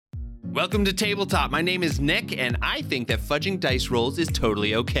Welcome to Tabletop. My name is Nick, and I think that fudging dice rolls is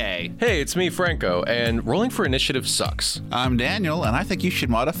totally okay. Hey, it's me, Franco, and rolling for initiative sucks. I'm Daniel, and I think you should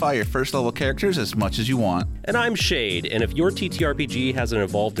modify your first level characters as much as you want. And I'm Shade, and if your TTRPG hasn't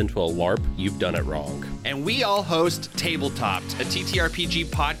evolved into a LARP, you've done it wrong. And we all host Tabletopped, a TTRPG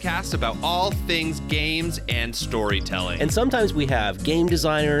podcast about all things games and storytelling. And sometimes we have game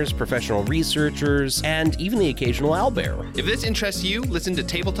designers, professional researchers, and even the occasional owlbear. If this interests you, listen to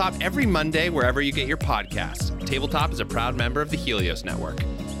Tabletop every Monday wherever you get your podcasts. Tabletop is a proud member of the Helios Network.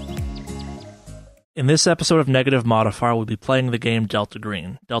 In this episode of Negative Modifier, we'll be playing the game Delta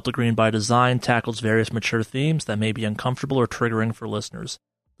Green. Delta Green, by design, tackles various mature themes that may be uncomfortable or triggering for listeners.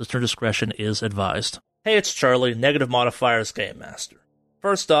 Listener discretion is advised. Hey, it's Charlie, Negative Modifier's Game Master.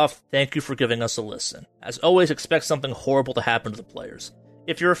 First off, thank you for giving us a listen. As always, expect something horrible to happen to the players.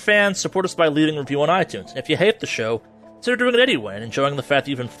 If you're a fan, support us by leaving a review on iTunes. If you hate the show, consider doing it anyway and enjoying the fact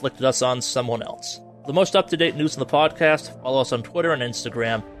that you've inflicted us on someone else. For the most up-to-date news in the podcast, follow us on Twitter and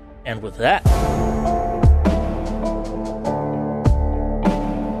Instagram. And with that...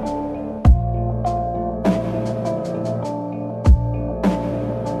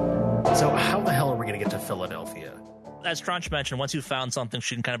 So how the hell are we going to get to Philadelphia? As Tranche mentioned, once you've found something,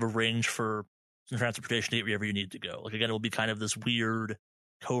 she can kind of arrange for some transportation to get wherever you need to go. Like, again, it will be kind of this weird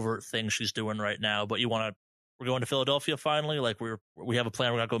covert thing she's doing right now, but we're going to Philadelphia finally? Like, we have a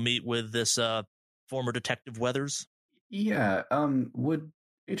plan. We're going to go meet with this former Detective Weathers? Yeah, would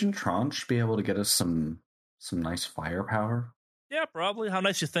Agent Tranche be able to get us some nice firepower? Yeah, probably. How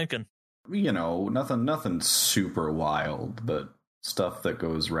nice you thinking? You know, nothing super wild, but stuff that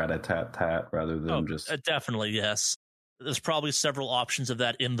goes rat-a-tat-tat rather than just... Definitely, yes. There's probably several options of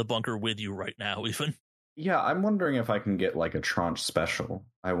that in the bunker with you right now, even. Yeah, I'm wondering if I can get, like, a Tranche special.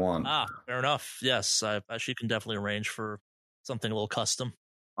 I want... Fair enough. Yes, she can definitely arrange for something a little custom.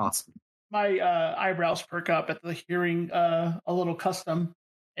 Awesome. My eyebrows perk up at the hearing a little custom,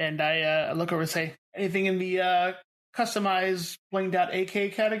 and I look over and say, anything in the customized blinged out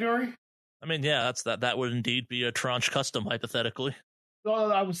AK category? I mean, yeah, that would indeed be a Tranche custom, hypothetically.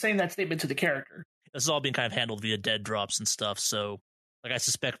 Well, I was saying that statement to the character. This is all being kind of handled via dead drops and stuff, so, like, I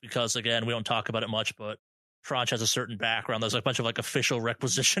suspect because, again, we don't talk about it much, but Tranche has a certain background. There's like a bunch of, like, official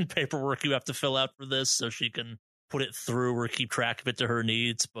requisition paperwork you have to fill out for this, so she can put it through or keep track of it to her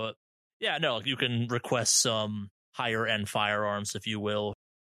needs, but, yeah, no, you can request some higher-end firearms, if you will.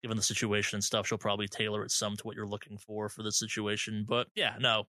 Given the situation and stuff, she'll probably tailor it some to what you're looking for the situation, but, yeah,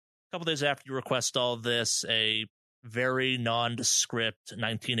 no. A couple days after you request all this, a very nondescript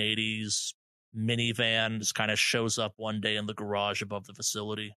 1980s minivan just kind of shows up one day in the garage above the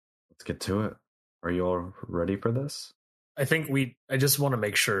facility. Let's get to it. Are you all ready for this? I think I just want to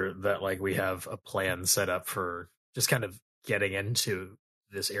make sure that, like, we have a plan set up for just kind of getting into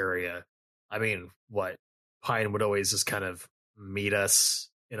this area. I mean, Pine would always just kind of meet us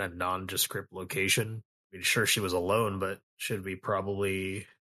in a nondescript location. I mean, sure, she was alone, but should we probably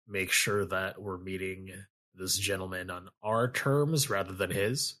make sure that we're meeting this gentleman on our terms rather than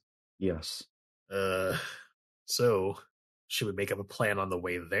his? Yes. So should we make up a plan on the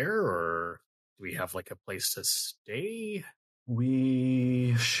way there, or do we have, like, a place to stay?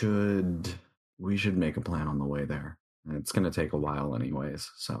 We should make a plan on the way there. It's going to take a while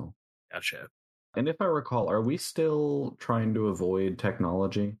anyways, so. Gotcha. And if I recall, are we still trying to avoid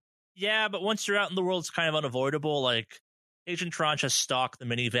technology? Yeah, but once you're out in the world, it's kind of unavoidable. Like, Agent Tranche has stocked the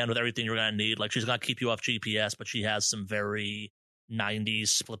minivan with everything you're going to need. Like, she's going to keep you off GPS, but she has some very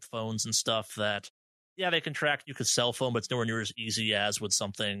 90s flip phones and stuff that, yeah, they can track you with cell phone, but it's nowhere near as easy as with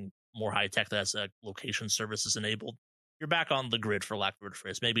something more high-tech that has location services enabled. You're back on the grid, for lack of a better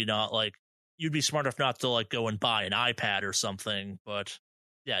phrase. Maybe not, like, you'd be smart enough not to, like, go and buy an iPad or something, but,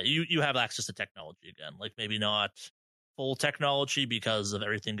 yeah, you have access to technology again. Like, maybe not full technology because of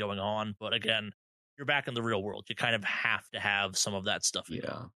everything going on, but again, you're back in the real world. You kind of have to have some of that stuff.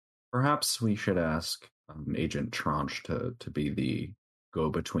 Yeah. Perhaps we should ask Agent Tranche to be the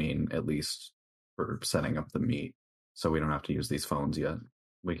go-between, at least for setting up the meet, so we don't have to use these phones yet.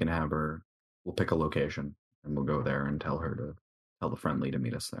 We can have her, we'll pick a location, and we'll go there and tell the friendly to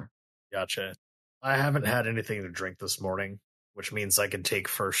meet us there. Gotcha. I haven't had anything to drink this morning, which means I can take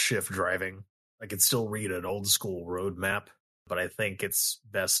first shift driving. I can still read an old school road map, but I think it's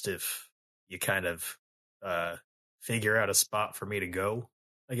best if you kind of figure out a spot for me to go,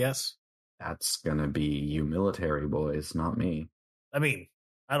 I guess. That's gonna be you military boys, not me. I mean,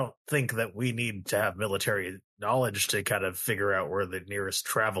 I don't think that we need to have military knowledge to kind of figure out where the nearest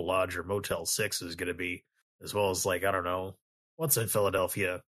Travel Lodge or Motel 6 is going to be, as well as, like, I don't know, what's in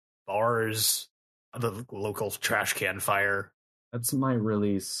Philadelphia? Bars, the local trash can fire. That's my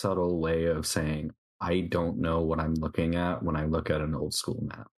really subtle way of saying I don't know what I'm looking at when I look at an old school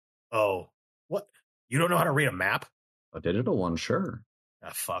map. Oh, what? You don't know how to read a map? A digital one, sure.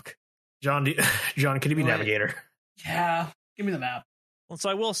 Ah, fuck. John, John, can you be Right. navigator? Yeah, give me the map. Well, so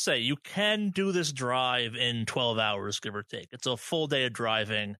I will say, you can do this drive in 12 hours, give or take. It's a full day of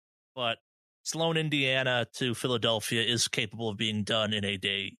driving, but Sloan, Indiana to Philadelphia is capable of being done in a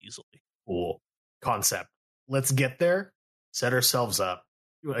day easily. Cool. Concept. Let's get there, set ourselves up.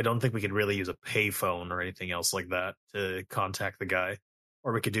 I don't think we could really use a payphone or anything else like that to contact the guy.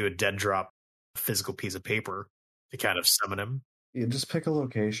 Or we could do a dead drop physical piece of paper to kind of summon him. You just pick a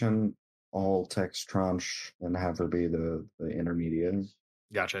location, I'll text Tranche and have her be the intermediate.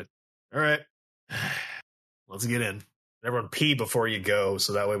 Gotcha. All right. Let's get in. Everyone pee before you go,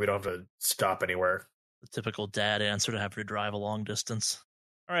 so that way we don't have to stop anywhere. The typical dad answer to have to drive a long distance.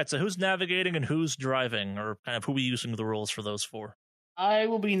 All right, so who's navigating and who's driving, or kind of who are we using the rules for those for? I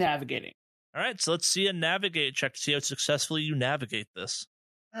will be navigating. All right, so let's see a navigate check to see how successfully you navigate this.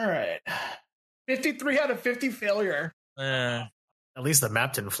 All right. 53 out of 50 failure. Eh, At least the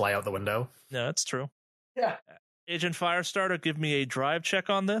map didn't fly out the window. no, that's true. Yeah. Agent Firestarter, give me a drive check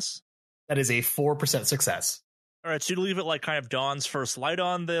on this. That is a 4% success. All right, so you leave it like kind of dawn's first light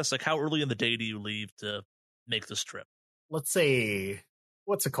on this. Like, how early in the day do you leave to make this trip? Let's say,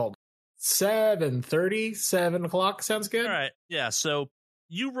 what's it called? 7:30, 7 o'clock sounds good. All right, yeah. So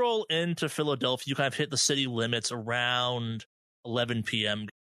you roll into Philadelphia. You kind of hit the city limits around 11 p.m.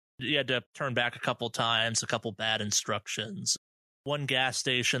 You had to turn back a couple times, a couple bad instructions. One gas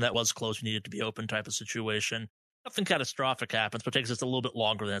station that was closed needed to be open type of situation. Nothing catastrophic happens, but takes us a little bit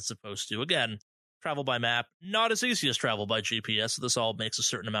longer than it's supposed to. Again, travel by map, not as easy as travel by GPS, so this all makes a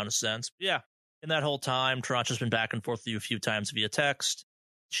certain amount of sense. But yeah, in that whole time, Tranche has been back and forth with you a few times via text.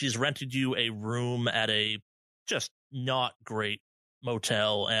 She's rented you a room at a just not great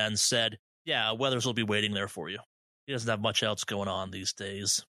motel and said, yeah, Weathers will be waiting there for you. He doesn't have much else going on these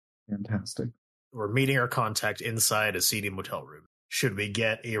days. Fantastic. We're meeting our contact inside a seedy motel room. Should we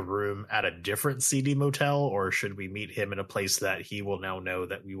get a room at a different seedy motel, or should we meet him in a place that he will now know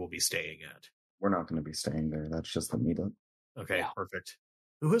that we will be staying at? We're not going to be staying there. That's just the meetup. Okay, Yeah. perfect.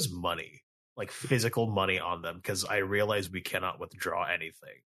 Who has money? Like physical money on them? Because I realize we cannot withdraw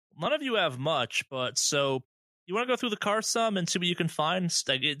anything. None of you have much, but so you want to go through the car some and see what you can find?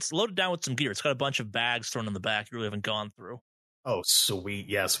 Like, it's loaded down with some gear. It's got a bunch of bags thrown in the back you really haven't gone through. Oh, sweet.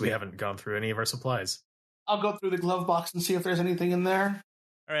 Yes, we haven't gone through any of our supplies. I'll go through the glove box and see if there's anything in there.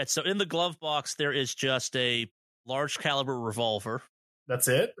 All right, so in the glove box, there is just a large caliber revolver. That's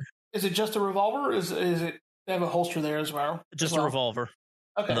it? Is it just a revolver, or is it they have a holster there as well? Just As well? a revolver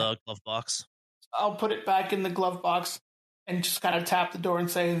Okay. in the glove box. I'll put it back in the glove box and just kind of tap the door and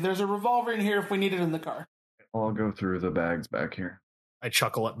say, there's a revolver in here if we need it in the car. I'll go through the bags back here. I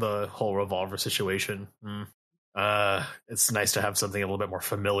chuckle at the whole revolver situation. It's nice to have something a little bit more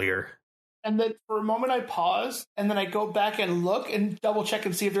familiar. And then for a moment I pause, and then I go back and look and double check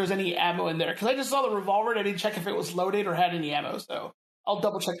and see if there's any ammo in there. Because I just saw the revolver and I didn't check if it was loaded or had any ammo. So I'll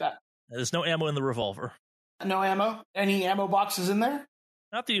double check that. There's no ammo in the revolver. No ammo? Any ammo boxes in there?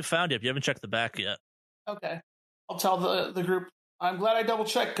 Not that you found it. You haven't checked the back yet. Okay. I'll tell the group, I'm glad I double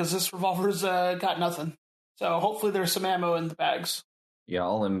checked because this revolver's got nothing. So hopefully there's some ammo in the bags. Yeah,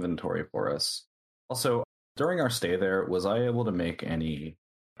 I'll inventory for us. Also, during our stay there, was I able to make any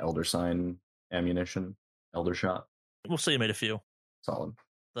Elder Sign ammunition? Elder Shot? We'll say you made a few. Solid.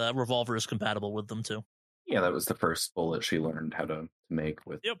 The revolver is compatible with them, too. Yeah, that was the first bullet she learned how to make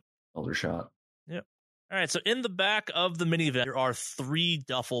with Yep. Elder Shot. All right, so in the back of the minivan, there are 3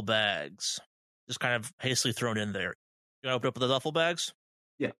 duffel bags. Just kind of hastily thrown in there. You want to open up the duffel bags?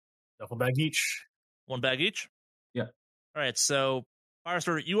 Duffel bag each. 1 bag each? Yeah. All right, so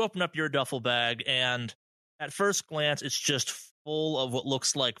Firestarter, you open up your duffel bag, and at first glance, it's just full of what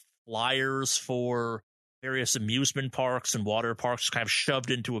looks like flyers for various amusement parks and water parks, kind of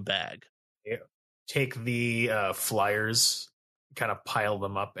shoved into a bag. Take the flyers, kind of pile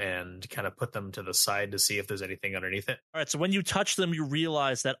them up, and kind of put them to the side to see if there's anything underneath it. All right, so when you touch them, you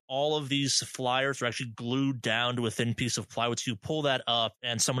realize that all of these flyers are actually glued down to a thin piece of plywood. So you pull that up,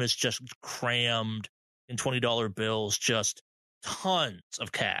 and someone has just crammed in $20 bills just tons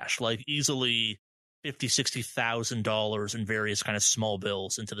of cash, like easily $50,000-$60,000 in various kind of small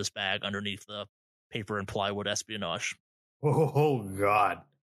bills into this bag underneath the paper and plywood espionage. Oh, God.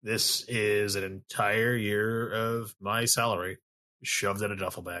 This is an entire year of my salary shoved in a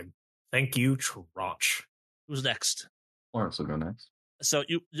duffel bag. Thank you, Tranche. Who's next? Lawrence will go next. So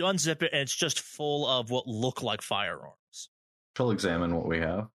you unzip it, and it's just full of what look like firearms. She'll examine what we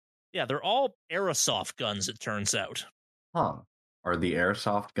have. Yeah, they're all airsoft guns, it turns out. Huh. Are the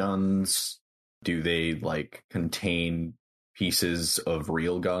airsoft guns, do they like contain pieces of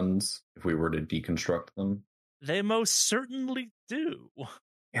real guns if we were to deconstruct them? They most certainly do.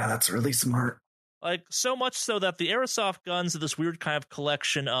 Yeah, that's really smart. Like, so much so that the airsoft guns are this weird kind of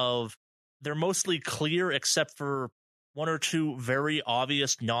collection of, they're mostly clear except for one or two very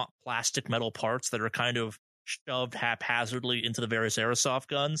obvious not plastic metal parts that are kind of shoved haphazardly into the various airsoft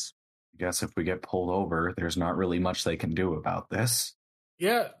guns. I guess if we get pulled over, there's not really much they can do about this.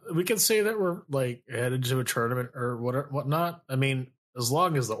 Yeah, we can say that we're like headed to a tournament or whatnot. I mean, as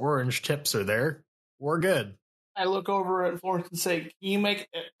long as the orange tips are there, we're good. I look over at Florence and say, "Can you make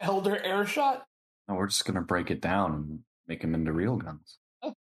Elder air shot?" No, we're just gonna break it down and make them into real guns.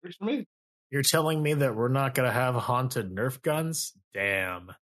 Oh, works for me. You're telling me that we're not going to have haunted Nerf guns?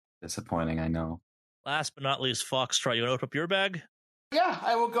 Damn. Disappointing, I know. Last but not least, Foxtrot, you want to open up your bag? Yeah,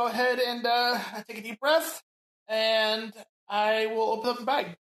 I will go ahead and take a deep breath, and I will open up the bag.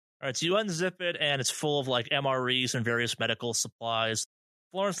 All right, so you unzip it, and it's full of like MREs and various medical supplies.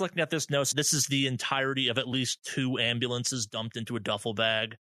 Florence looking at this notes, this is the entirety of at least 2 ambulances dumped into a duffel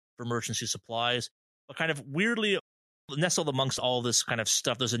bag for emergency supplies. But kind of weirdly nestled amongst all this kind of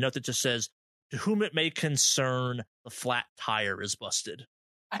stuff, there's a note that just says, "To whom it may concern, the flat tire is busted."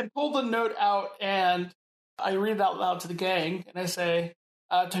 I pull the note out and I read it out loud to the gang, and I say,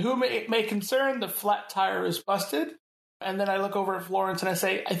 "To whom it may concern, the flat tire is busted." And then I look over at Florence and I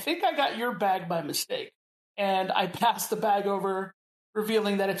say, "I think I got your bag by mistake." And I pass the bag over,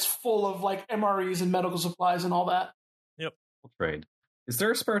 revealing that it's full of like MREs and medical supplies and all that. Yep. We'll trade. Is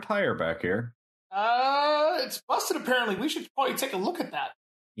there a spare tire back here? It's busted apparently. We should probably take a look at that.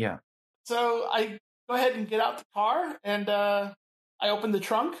 Yeah. So I go ahead and get out the car, and I open the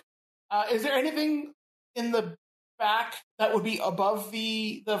trunk. Is there anything in the back that would be above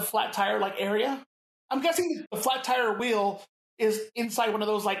the flat tire like area? I'm guessing the flat tire wheel is inside one of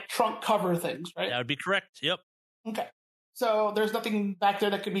those like trunk cover things, right? That would be correct. Yep. Okay. So there's nothing back there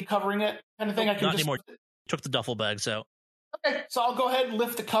that could be covering it, kind of thing. I can Not just anymore. Took the duffel bags out. Okay, so I'll go ahead and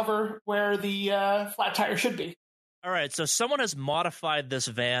lift the cover where the flat tire should be. All right, so someone has modified this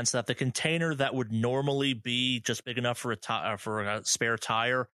van so that the container that would normally be just big enough for a spare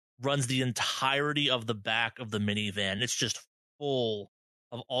tire runs the entirety of the back of the minivan. It's just full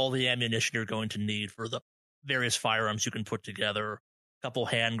of all the ammunition you're going to need for the various firearms you can put together. A couple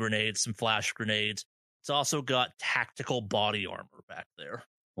hand grenades, some flash grenades. It's also got tactical body armor back there.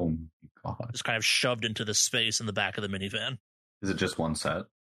 Oh my god. Just kind of shoved into the space in the back of the minivan. Is it just one set?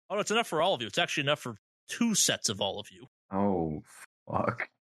 Oh, no, it's enough for all of you. It's actually enough for 2 sets of all of you. Oh, fuck.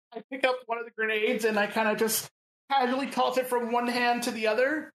 I pick up one of the grenades and I kind of just casually toss it from one hand to the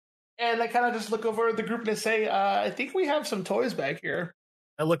other. And I kind of just look over at the group and I say, I think we have some toys back here.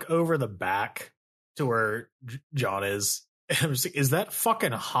 I look over the back to where John is. And I'm just like, is that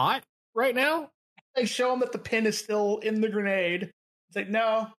fucking hot right now? I show him that the pin is still in the grenade. It's like,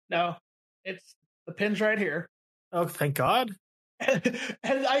 no, it's the pin's right here. Oh, thank God. And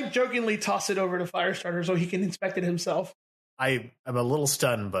I jokingly toss it over to Firestarter so he can inspect it himself. I'm a little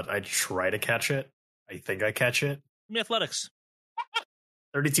stunned, but I try to catch it. I think I catch it. Give me athletics.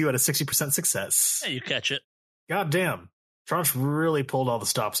 32 out of 60% success. Yeah, you catch it. God damn. Tranche really pulled all the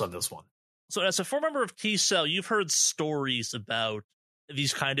stops on this one. So as a former member of T-Cell, you've heard stories about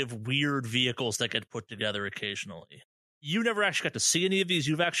these kind of weird vehicles that get put together occasionally. You never actually got to see any of these.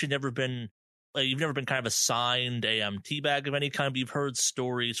 You've actually never been kind of assigned a T-bag of any kind, but you've heard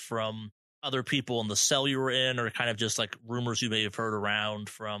stories from other people in the cell you were in, or kind of just like rumors you may have heard around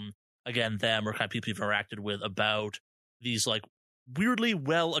from, again, them or kind of people you've interacted with about these like weirdly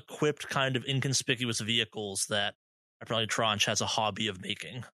well-equipped kind of inconspicuous vehicles that apparently Tranche has a hobby of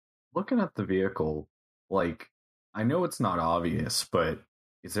making. Looking at the vehicle, like, I know it's not obvious, but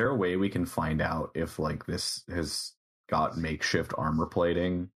is there a way we can find out if like this has got makeshift armor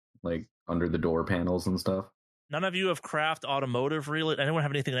plating, like under the door panels and stuff? None of you have craft automotive, really? Anyone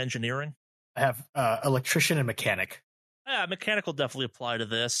have anything in engineering? I have electrician and mechanic. Yeah, mechanic will definitely apply to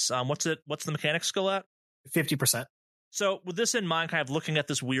this. What's the mechanic skill at? 50%. So with this in mind, kind of looking at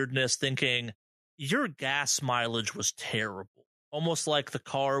this weirdness, thinking your gas mileage was terrible. Almost like the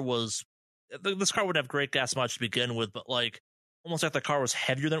car was, this car wouldn't have great gas mileage to begin with, but like almost like the car was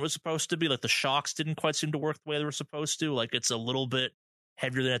heavier than it was supposed to be. Like the shocks didn't quite seem to work the way they were supposed to. Like it's a little bit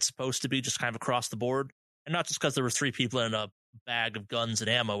heavier than it's supposed to be, just kind of across the board. And not just because there were 3 people in a bag of guns and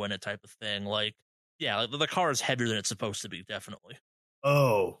ammo in it type of thing. Like, yeah, the car is heavier than it's supposed to be, definitely.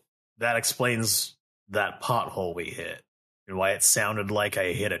 Oh, that explains that pothole we hit and why it sounded like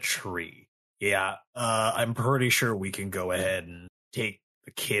I hit a tree. Yeah, I'm pretty sure we can go ahead and take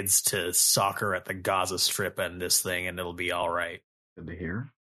the kids to soccer at the Gaza Strip and this thing, and it'll be all right. Good to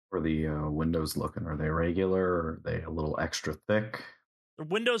hear. Or the windows looking? Are they regular? Or are they a little extra thick? The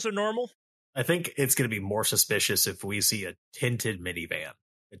windows are normal. I think it's going to be more suspicious if we see a tinted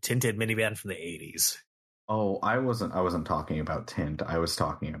minivan from the 80s. Oh, I wasn't talking about tint. I was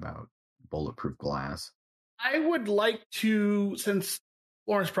talking about bulletproof glass. I would like to, since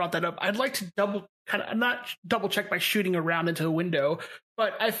Lawrence brought that up, I'd like to not double check by shooting around into a window,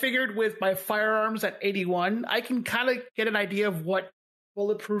 but I figured with my firearms at 81, I can kind of get an idea of what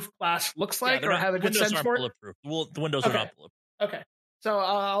bulletproof glass looks like, or have a good sense for it. Bulletproof. Well, the windows are not bulletproof. Okay. So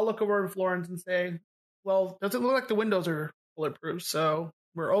I'll look over at Florence and say, well, does it look like the windows are bulletproof? So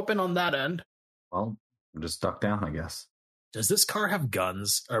we're open on that end. Well, I'm just stuck down, I guess. Does this car have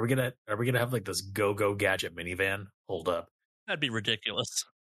guns? Are we gonna have like this go-go gadget minivan? Hold up. That'd be ridiculous.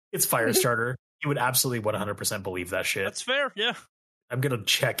 It's Firestarter. You would absolutely 100% believe that shit. That's fair, yeah. I'm gonna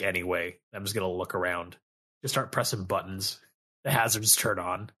check anyway. I'm just gonna look around. Just start pressing buttons. The hazards turn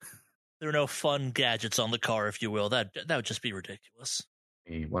on. There are no fun gadgets on the car, if you will. That would just be ridiculous.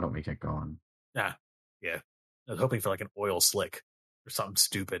 Hey, why don't we get going? Yeah. I was hoping for like an oil slick or something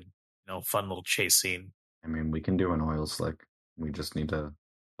stupid. Fun little chase scene. I mean, we can do an oil slick. We just need to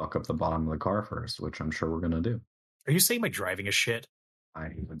fuck up the bottom of the car first, which I'm sure we're going to do. Are you saying my driving is shit? I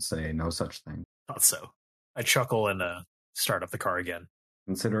would say no such thing. Thought so. I chuckle and start up the car again.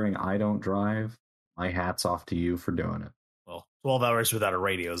 Considering I don't drive, my hat's off to you for doing it. Well, 12 hours without a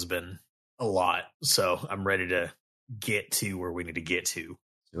radio has been a lot, so I'm ready to get to where we need to get to.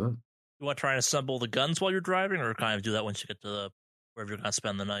 Do it. You want to try and assemble the guns while you're driving, or kind of do that once you get to wherever you're going to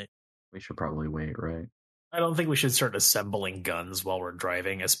spend the night? We should probably wait, right? I don't think we should start assembling guns while we're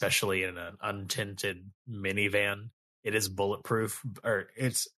driving, especially in an untinted minivan. It is bulletproof, or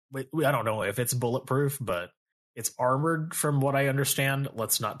I don't know if it's bulletproof, but it's armored from what I understand.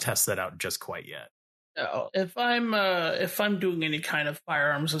 Let's not test that out just quite yet. No, if I'm doing any kind of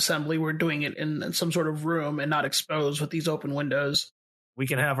firearms assembly, we're doing it in some sort of room and not exposed with these open windows. We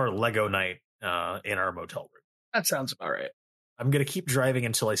can have our Lego night in our motel room. That sounds about right. I'm going to keep driving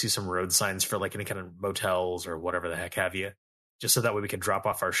until I see some road signs for like any kind of motels or whatever the heck have you. Just so that way we can drop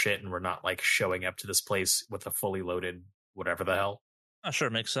off our shit and we're not like showing up to this place with a fully loaded whatever the hell. Sure,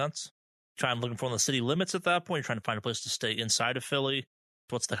 makes sense. Trying looking for the city limits at that point. You're trying to find a place to stay inside of Philly.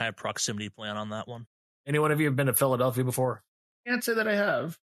 What's the kind of proximity plan on that one? Anyone of you have been to Philadelphia before? Can't say that I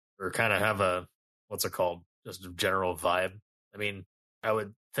have. Or kind of have a, what's it called? Just a general vibe. I mean, I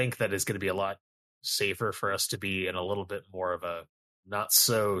would think that it's going to be a lot safer for us to be in a little bit more of a not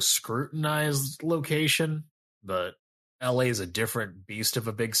so scrutinized location, but LA is a different beast of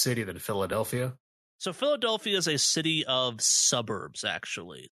a big city than Philadelphia. So Philadelphia is a city of suburbs,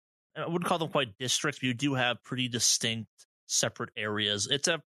 actually. I wouldn't call them quite districts, but you do have pretty distinct separate areas. It's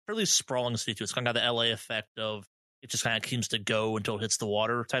a fairly sprawling city, too. It's kind of got the LA effect of it just kind of seems to go until it hits the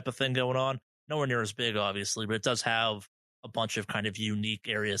water type of thing going on. Nowhere near as big, obviously, but it does have a bunch of kind of unique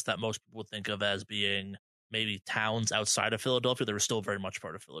areas that most people think of as being maybe towns outside of Philadelphia that are still very much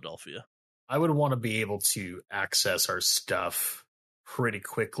part of Philadelphia. I would want to be able to access our stuff pretty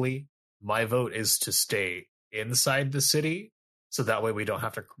quickly. My vote is to stay inside the city, so that way we don't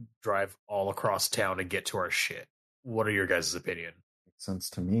have to drive all across town to get to our shit. What are your guys' opinion? Makes sense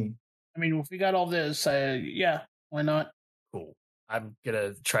to me. I mean, if we got all this, yeah, why not? Cool. I'm going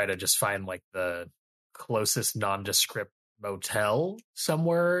to try to just find like the closest nondescript motel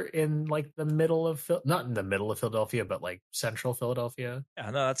somewhere in like the middle of not in the middle of Philadelphia, but like central Philadelphia.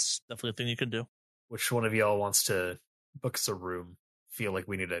 Yeah, no, that's definitely a thing you can do. Which one of y'all wants to book us a room? Feel like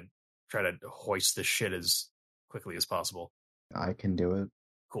we need to try to hoist this shit as quickly as possible. I can do it.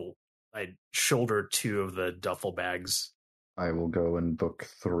 Cool. I shoulder 2 of the duffel bags. I will go and book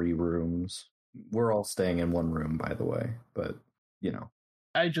 3 rooms. We're all staying in one room, by the way, but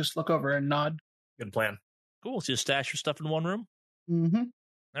I just look over and nod. Good plan. Cool. So you stash your stuff in one room? Mm-hmm.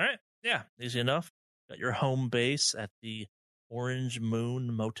 All right. Yeah, easy enough. Got your home base at the Orange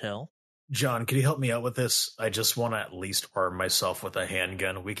Moon Motel. John, can you help me out with this? I just want to at least arm myself with a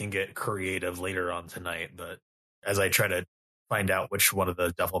handgun. We can get creative later on tonight, but as I try to find out which one of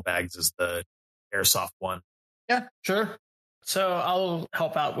the duffel bags is the airsoft one. Yeah, sure. So I'll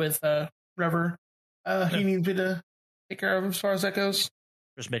help out with whatever he needs me to take care of as far as that goes.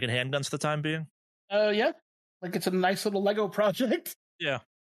 Just making handguns for the time being? Yeah. Like it's a nice little Lego project. Yeah.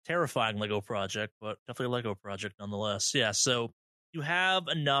 Terrifying Lego project, but definitely a Lego project nonetheless. Yeah, so you have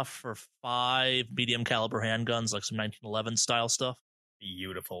enough for 5 medium caliber handguns, like some 1911 style stuff.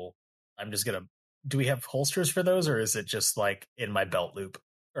 Beautiful. I'm just going to... Do we have holsters for those, or is it just like in my belt loop?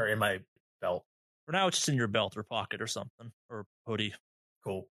 Or in my belt? For now, it's just in your belt or pocket or something, or hoodie.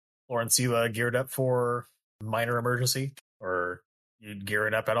 Cool. Lawrence, you geared up for minor emergency? Or You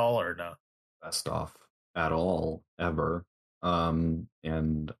gearing up at all or no? Best off at all ever.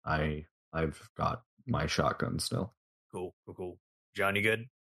 And I've got my shotgun still. Cool. John, you good?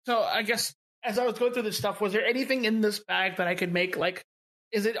 So I guess as I was going through this stuff, was there anything in this bag that I could make? Like,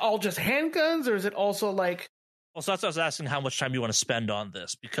 is it all just handguns, or is it also like? Well, so that's what I was asking how much time you want to spend on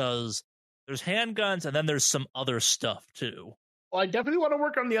this, because there's handguns and then there's some other stuff too. Well, I definitely want to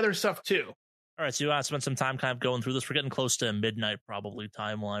work on the other stuff too. All right, so you want to spend some time kind of going through this. We're getting close to midnight, probably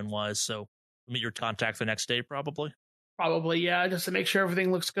timeline wise. So meet your contact the next day, probably. Probably, yeah, just to make sure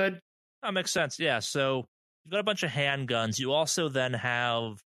everything looks good. That makes sense. Yeah. So you've got a bunch of handguns. You also then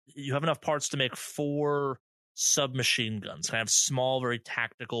have enough parts to make 4 submachine guns, kind of small, very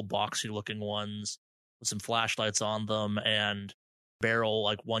tactical, boxy looking ones with some flashlights on them and barrel,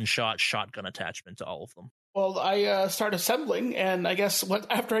 like one-shot shotgun attachment to all of them. Well, I start assembling, and I guess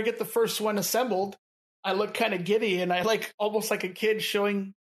after I get the first one assembled, I look kind of giddy, and I like almost like a kid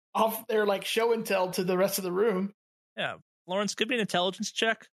showing off their like show and tell to the rest of the room. Yeah. Lawrence, give me an intelligence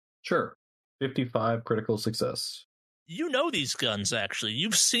check. Sure. 55 critical success. You know these guns, actually.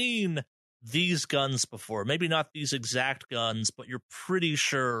 You've seen these guns before. Maybe not these exact guns, but you're pretty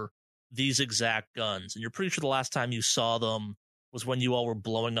sure these exact guns. And you're pretty sure the last time you saw them was when you all were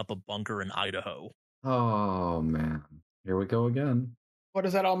blowing up a bunker in Idaho. Oh, man. Here we go again. What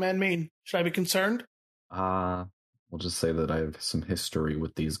does that all man mean? Should I be concerned? We'll just say that I have some history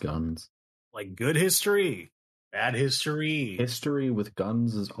with these guns. Like good history, bad history. History with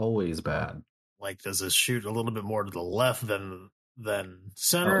guns is always bad. Like, does this shoot a little bit more to the left than Oh,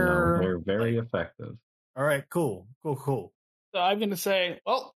 center? no, they're very effective. All right, cool. So I'm going to say,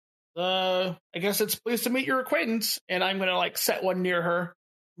 well, I guess it's pleased to meet your acquaintance, and I'm going to like set one near her.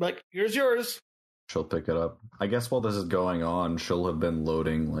 Like, here's yours. She'll pick it up. I guess while this is going on, she'll have been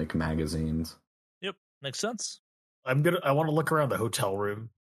loading like magazines. Yep, makes sense. I want to look around the hotel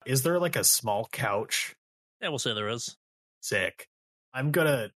room. Is there like a small couch? Yeah, we'll say there is. Sick. I'm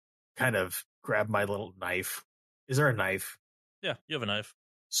gonna kind of grab my little knife. Is there a knife? Yeah, you have a knife.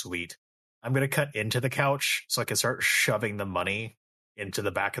 Sweet. I'm gonna cut into the couch so I can start shoving the money into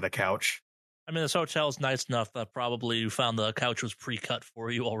the back of the couch. I mean, this hotel's nice enough that probably you found the couch was pre-cut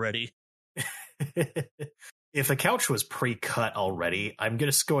for you already. If the couch was pre-cut already, I'm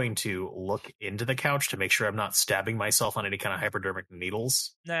just going to look into the couch to make sure I'm not stabbing myself on any kind of hypodermic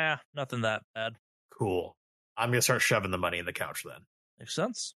needles. Nah, nothing that bad. Cool. I'm going to start shoving the money in the couch then. Makes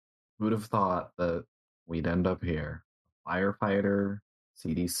sense. Who'd have thought that we'd end up here? Firefighter,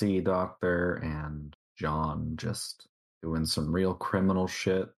 CDC doctor, and John just doing some real criminal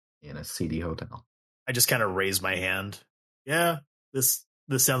shit in a seedy hotel. I just kind of raise my hand. Yeah, this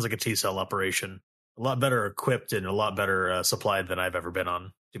sounds like a T-cell operation. A lot better equipped and a lot better supplied than I've ever been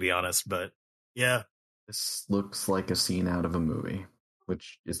on, to be honest. But yeah. This looks like a scene out of a movie,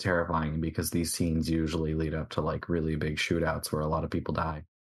 which is terrifying because these scenes usually lead up to like really big shootouts where a lot of people die.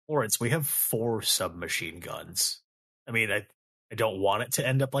 Lawrence, we have 4 submachine guns. I mean, I don't want it to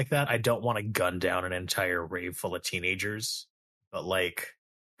end up like that. I don't want to gun down an entire rave full of teenagers. But like,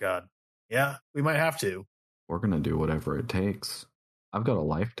 God, yeah, we might have to. We're going to do whatever it takes. I've got a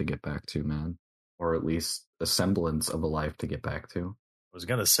life to get back to, man. Or at least a semblance of a life to get back to. I was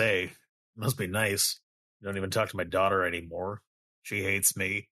going to say, it must be nice. I don't even talk to my daughter anymore. She hates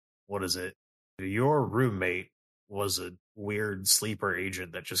me. What is it? Your roommate was a weird sleeper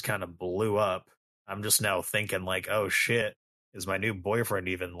agent that just kind of blew up. I'm just now thinking like, oh shit, is my new boyfriend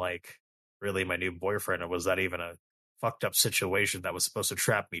even like really my new boyfriend? Or was that even a fucked up situation that was supposed to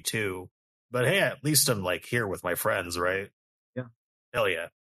trap me too? But hey, at least I'm like here with my friends, right? Yeah. Hell yeah.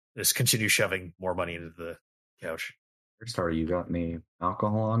 Just continue shoving more money into the couch. Sorry, you got any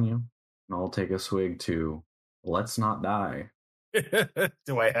alcohol on you? And I'll take a swig to Let's Not Die.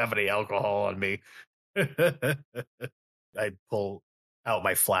 Do I have any alcohol on me? I pull out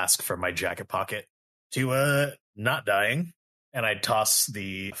my flask from my jacket pocket to not dying, and I toss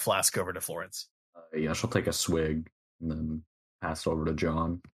the flask over to Florence. Yeah, she'll take a swig and then pass it over to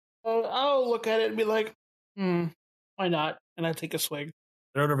John. I'll look at it and be like, why not? And I take a swig.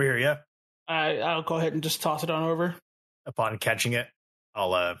 Throw it over here, yeah? I'll go ahead and just toss it on over. Upon catching it,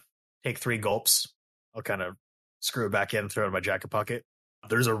 I'll take 3 gulps. I'll kind of screw it back in, throw it in my jacket pocket.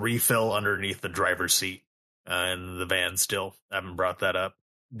 There's a refill underneath the driver's seat in the van still. I haven't brought that up.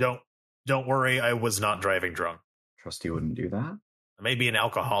 Don't worry, I was not driving drunk. Trust you wouldn't do that? I may be an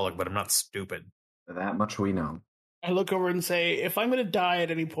alcoholic, but I'm not stupid. That much we know. I look over and say, if I'm going to die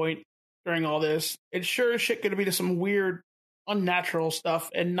at any point during all this, it's sure as shit going to be to some weird, unnatural stuff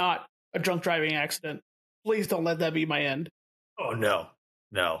and not a drunk driving accident. Please don't let that be my end. Oh, no.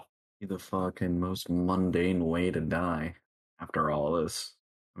 Be the fucking most mundane way to die. after all this.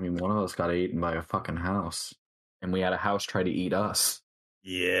 I mean, one of us got eaten by a fucking house, and we had a house try to eat us.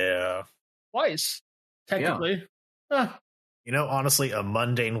 Yeah. Twice, technically. Huh. You know, honestly, a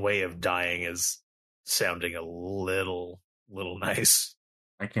mundane way of dying is sounding a little nice.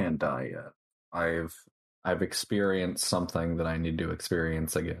 I can't die yet. I've experienced something that I need to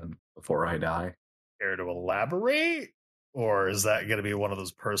experience again before I die. Care to elaborate? Or is that going to be one of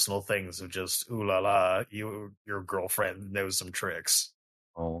those personal things of just, ooh la la, your girlfriend knows some tricks?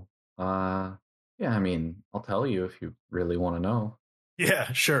 Oh, yeah, I mean, I'll tell you if you really want to know.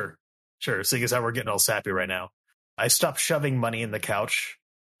 Yeah, sure. Seeing as how we're getting all sappy right now. I stop shoving money in the couch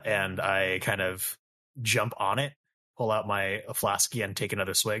and I kind of jump on it, pull out my flask and take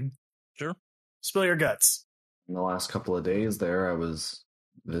another swig. Sure. Spill your guts. In the last couple of days there, I was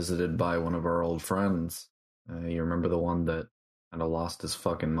visited by one of our old friends. You remember the one that kind of lost his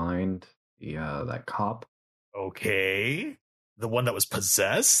fucking mind? That cop? Okay. The one that was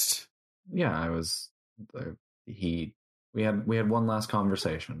possessed? Yeah, I was. We had one last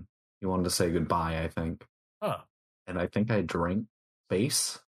conversation. He wanted to say goodbye, I think. Huh. And I think I drank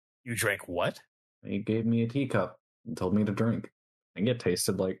space. You drank what? He gave me a teacup and told me to drink. I think it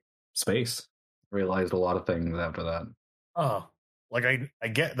tasted like space. Realized a lot of things after that. Oh. Like I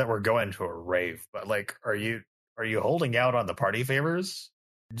get that we're going to a rave, but like are you holding out on the party favors?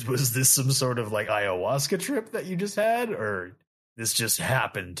 Was this some sort of like ayahuasca trip that you just had, or this just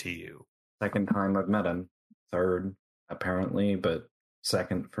happened to you? Second time I've met him. Third, apparently, but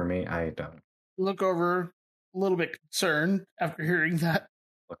second for me, I don't. Look over a little bit concerned after hearing that.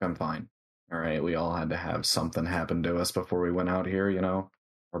 Look, I'm fine. All right, we all had to have something happen to us before we went out here, you know?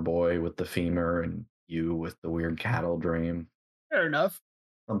 Our boy with the femur and you with the weird cattle dream. Fair enough.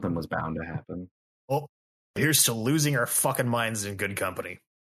 Something was bound to happen. Well, here's to losing our fucking minds in good company.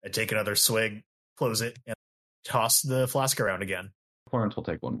 I take another swig, close it, and toss the flask around again. Florence will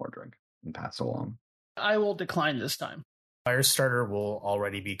take one more drink and pass along. I will decline this time. Firestarter will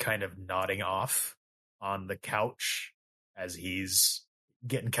already be kind of nodding off on the couch as he's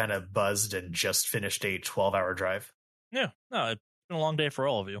getting kind of buzzed and just finished a 12-hour drive. Yeah, no, it's been a long day for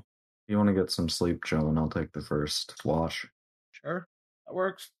all of you. If you want to get some sleep, Joe, and I'll take the first wash. Sure, that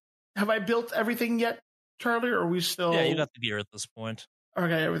works. Have I built everything yet, Charlie, or are we still... Yeah, you got the gear at this point.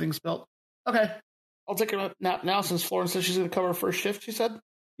 Okay, everything's built. Okay, I'll take a nap now since Florence says she's going to cover first shift, she said?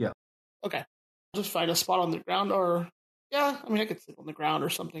 Yeah. Okay, I'll just find a spot on the ground, or... Yeah, I mean, I could sleep on the ground or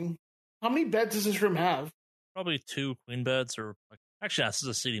something. How many beds does this room have? Probably 2 queen beds, or... Actually, this is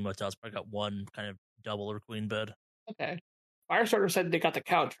a city motel. It's probably got 1 kind of double or queen bed. Okay. Firestarter said they got the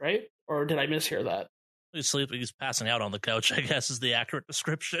couch, right? Or did I mishear that? He's passing out on the couch, I guess, is the accurate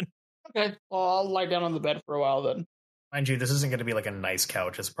description. Okay, well, I'll lie down on the bed for a while then. Mind you, this isn't going to be like a nice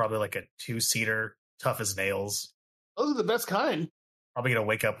couch. It's probably like a 2-seater, tough as nails. Those are the best kind. Probably going to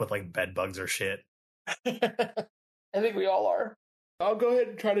wake up with like bed bugs or shit. I think we all are. I'll go ahead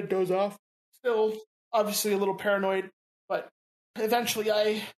and try to doze off. Still, obviously a little paranoid, but eventually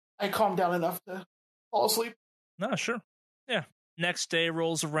I calm down enough to fall asleep. No, sure. Yeah. Next day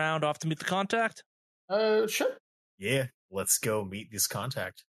rolls around, off to meet the contact. Sure. Yeah, let's go meet this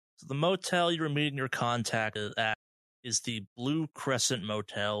contact. So the motel you're meeting your contact at is the Blue Crescent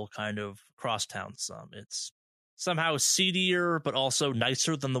Motel, kind of across town some. It's somehow seedier, but also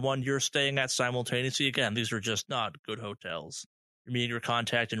nicer than the one you're staying at simultaneously. Again, these are just not good hotels. You're meeting your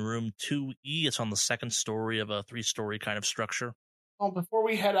contact in room 2E. It's on the second story of a 3-story kind of structure. Well, before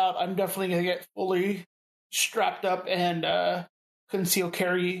we head out, I'm definitely going to get fully strapped up and conceal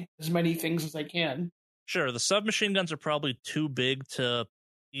carry as many things as I can. Sure, the submachine guns are probably too big to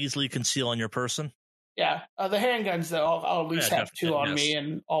easily conceal on your person. Yeah, the handguns, though, I'll at least have 2 on me,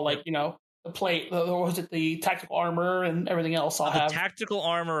 and all, like, you know, the plate, or was it the tactical armor and everything else I'll have. The tactical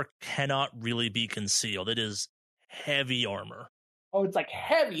armor cannot really be concealed. It is heavy armor. Oh, it's like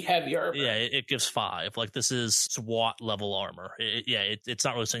heavy armor. Yeah, it gives 5. Like, this is SWAT level armor. It's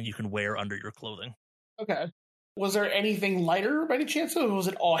not really something you can wear under your clothing. Okay. Was there anything lighter by any chance, or was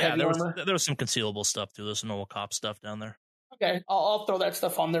it all heavy armor? There was some concealable stuff too. There's some normal cop stuff down there. Okay, I'll throw that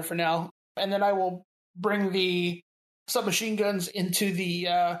stuff on there for now. And then I will bring the submachine guns into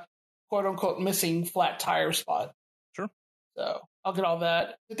the quote-unquote missing flat tire spot. Sure. So I'll get all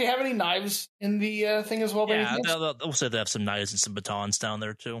that. Did they have any knives in the thing as well? Yeah, they'll say they have some knives and some batons down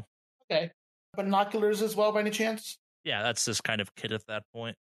there too. Okay. Binoculars as well by any chance? Yeah, that's this kind of kit at that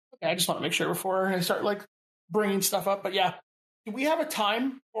point. Okay, I just want to make sure before I start, like, bringing stuff up. But yeah, do we have a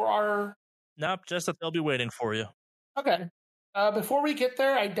time for our... Nope, just that they'll be waiting for you. Okay. Before we get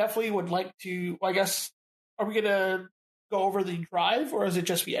there, I definitely would like to... Well, I guess, are we going to go over the drive, or is it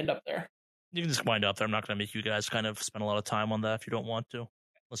just we end up there? You can just wind up there. I'm not going to make you guys kind of spend a lot of time on that if you don't want to,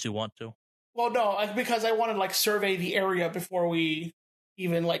 unless you want to. Well, no, because I want to like survey the area before we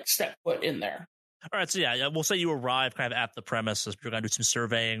even like step foot in there. All right, so yeah, we'll say you arrive kind of at the premises. You're going to do some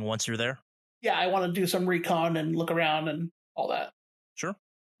surveying once you're there. Yeah, I want to do some recon and look around and all that. Sure.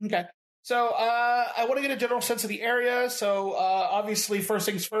 Okay. So I want to get a general sense of the area. So obviously, first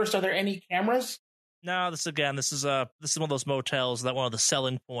things first, are there any cameras? No, this is one of those motels that one of the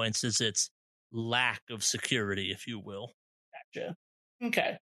selling points is its lack of security, if you will. Gotcha.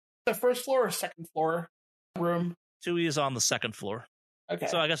 Okay. The first floor or second floor room? 2E is on the second floor. Okay.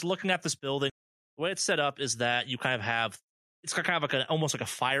 So I guess looking at this building, the way it's set up is that you kind of have, it's kind of like almost like a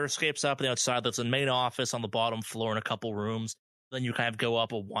fire escape up on the outside. That's a main office on the bottom floor and a couple rooms. Then you kind of go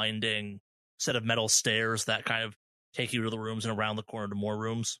up a winding set of metal stairs that kind of take you to the rooms and around the corner to more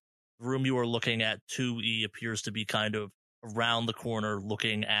rooms. The room you are looking at, 2E, appears to be kind of around the corner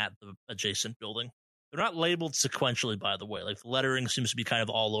looking at the adjacent building. They're not labeled sequentially, by the way. Like, the lettering seems to be kind of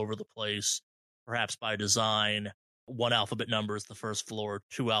all over the place, perhaps by design. 1 alphabet number is the first floor,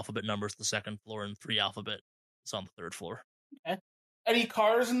 2 alphabet numbers the second floor, and 3 alphabet is on the third floor. Okay. Any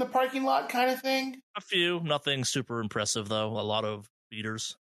cars in the parking lot kind of thing? A few. Nothing super impressive, though. A lot of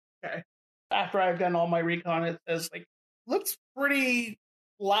beaters. Okay. After I've done all my recon, it says, like, looks pretty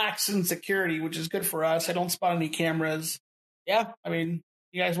lax in security, which is good for us. I don't spot any cameras. Yeah, I mean,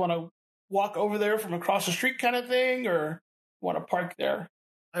 you guys want to walk over there from across the street kind of thing, or want to park there?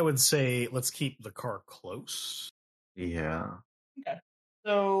 I would say let's keep the car close. Yeah. Okay.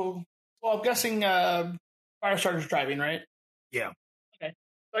 So, well, I'm guessing Firestarter's driving, right? Yeah. Okay.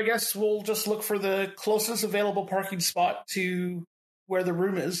 So I guess we'll just look for the closest available parking spot to where the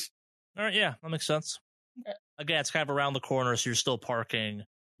room is. All right, yeah, that makes sense. Okay. Again, it's kind of around the corner, so you're still parking,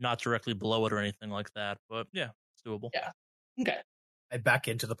 not directly below it or anything like that. But yeah, it's doable. Yeah. Okay. I back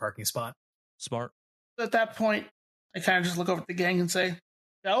into the parking spot. Smart. So at that point, I kind of just look over at the gang and say,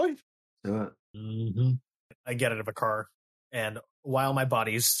 shall we? Do it. Mm-hmm. I get out of a car, and while my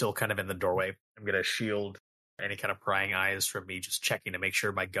body is still kind of in the doorway, I'm going to shield any kind of prying eyes from me, just checking to make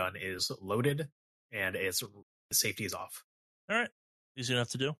sure my gun is loaded and its safety is off. All right. Easy enough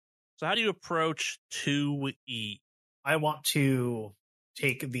to do. So how do you approach 2E? I want to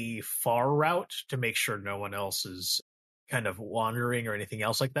take the far route to make sure no one else is kind of wandering or anything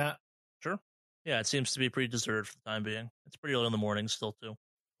else like that. Sure. Yeah, it seems to be pretty deserted for the time being. It's pretty early in the morning still, too.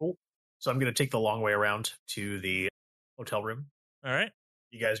 Cool. So I'm going to take the long way around to the hotel room. All right.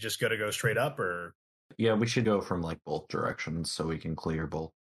 You guys just go straight up, or? Yeah, we should go from like both directions so we can clear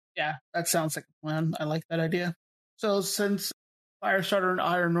both. Yeah, that sounds like a plan. I like that idea. So since Firestarter and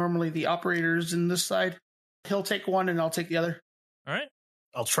I are normally the operators in this side, he'll take one and I'll take the other. All right.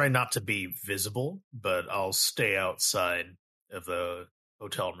 I'll try not to be visible, but I'll stay outside of the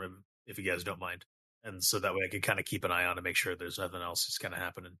hotel room if you guys don't mind. And so that way I can kind of keep an eye on to make sure there's nothing else that's kind of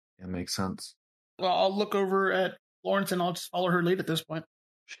happening. It makes sense. Well, I'll look over at Florence and I'll just follow her lead at this point.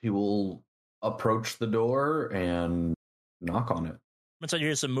 She will approach the door and knock on it. Once you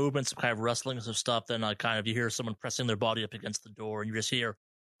hear some movement, some kind of rustling, some stuff, then you hear someone pressing their body up against the door, and you just hear,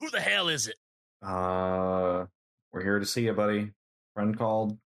 "Who the hell is it?" We're here to see you, buddy. Friend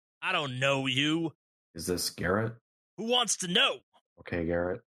called. I don't know you. Is this Garrett? Who wants to know? Okay,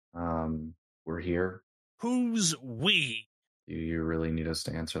 Garrett. We're here. Who's we? Do you really need us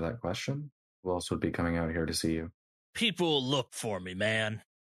to answer that question? Who else would be coming out here to see you? People look for me, man.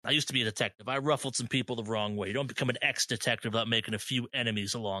 I used to be a detective. I ruffled some people the wrong way. You don't become an ex-detective without making a few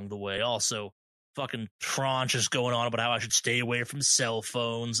enemies along the way. Also, fucking Tranche is going on about how I should stay away from cell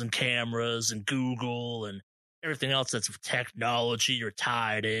phones and cameras and Google and everything else that's technology you're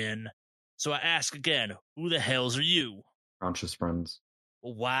tied in. So I ask again, who the hells are you? Tranche's friends.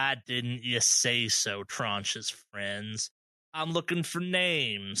 Well, why didn't you say so, Tranche's friends? I'm looking for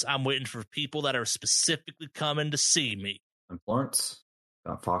names. I'm waiting for people that are specifically coming to see me. I'm Florence.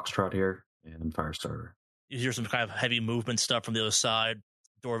 Got Foxtrot here and Firestarter. You hear some kind of heavy movement stuff from the other side.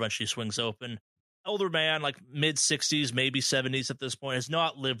 Door eventually swings open. Older man, like mid-60s, maybe 70s at this point, has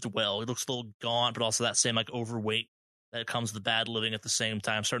not lived well. He looks a little gaunt, but also that same like overweight that comes with bad living at the same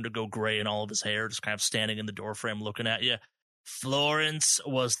time, starting to go gray in all of his hair, just kind of standing in the doorframe looking at you. Florence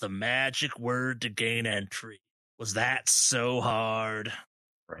was the magic word to gain entry. Was that so hard?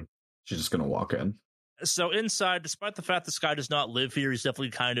 Right. She's just going to walk in. So inside, despite the fact this guy does not live here, he's definitely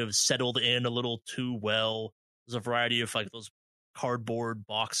kind of settled in a little too well. There's a variety of like those cardboard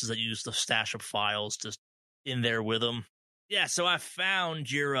boxes that you use to stash up files just in there with him. Yeah, so I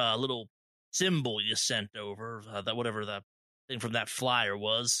found your little symbol you sent over, that whatever that thing from that flyer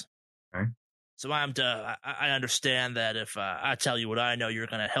was. Okay. So I understand that if I tell you what I know, you're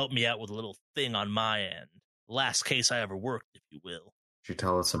going to help me out with a little thing on my end. Last case I ever worked, if you will. Could you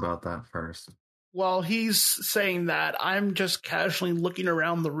tell us about that first? Well, he's saying that I'm just casually looking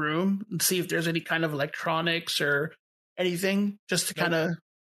around the room and see if there's any kind of electronics or anything, just to kind of.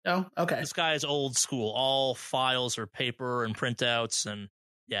 No, okay. This guy is old school. All files are paper and printouts, and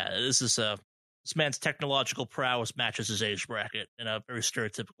yeah, this man's technological prowess matches his age bracket in a very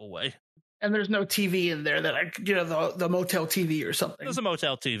stereotypical way. And there's no TV in there that the motel TV or something. There's a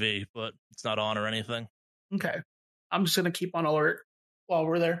motel TV, but it's not on or anything. Okay, I'm just gonna keep on alert while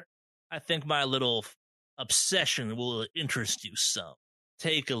we're there. I think my little obsession will interest you some.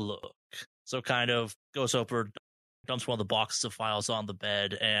 Take a look. So kind of goes over, dumps one of the boxes of files on the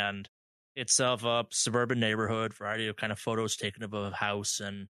bed, and it's of a suburban neighborhood, variety of kind of photos taken of a house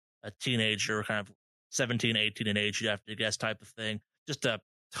and a teenager, kind of 17, 18 in age, you have to guess type of thing. Just a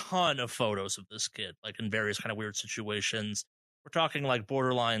ton of photos of this kid, like in various kind of weird situations. We're talking like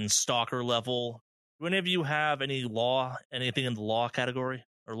borderline stalker level. Do any of you have anything in the law category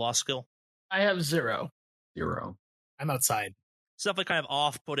or law skill? I have 0. 0. I'm outside. Stuff like kind of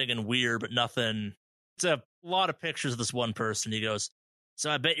off-putting and weird, but nothing. It's a lot of pictures of this one person. He goes, so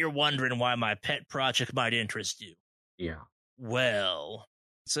I bet you're wondering why my pet project might interest you. Yeah. Well,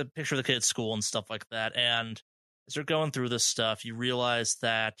 it's a picture of the kid at school and stuff like that. And as you're going through this stuff, you realize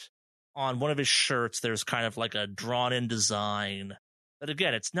that on one of his shirts, there's kind of like a drawn-in design. But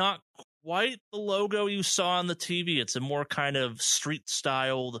again, it's not quite the logo you saw on the TV. It's a more kind of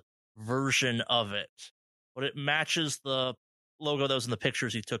street-styled version of it. But it matches the logo that was in the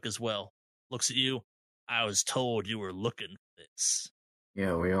pictures he took as well. Looks at you. I was told you were looking for this.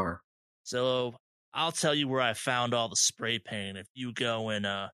 Yeah, we are. So I'll tell you where I found all the spray paint. If you go and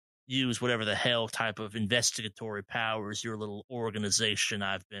use whatever the hell type of investigatory powers your little organization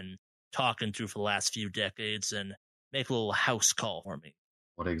I've been talking to for the last few decades and make a little house call for me.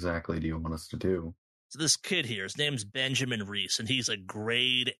 What exactly do you want us to do? So this kid here, his name's Benjamin Reese, and he's a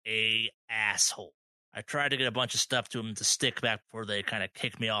grade A asshole. I tried to get a bunch of stuff to him to stick back before they kind of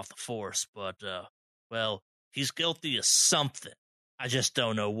kicked me off the force, but, well, he's guilty of something. I just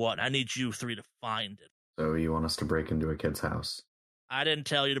don't know what. I need you 3 to find it. So you want us to break into a kid's house? I didn't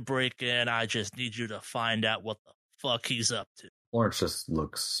tell you to break in. I just need you to find out what the fuck he's up to. Lawrence just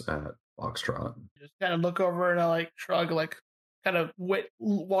looks at Foxtrot. Just kind of look over and I like shrug, like kind of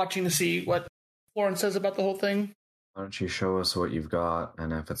watching to see what Florence says about the whole thing. Why don't you show us what you've got,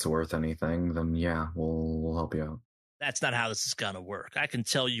 and if it's worth anything, then yeah, we'll help you out. That's not how this is going to work. I can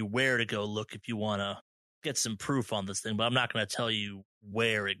tell you where to go look if you want to get some proof on this thing, but I'm not going to tell you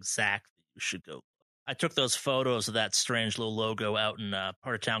where exactly you should go. I took those photos of that strange little logo out in a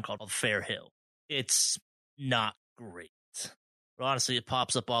part of town called Fair Hill. It's not great. But honestly, it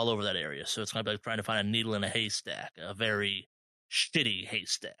pops up all over that area, so it's kind of like trying to find a needle in a haystack, a very shitty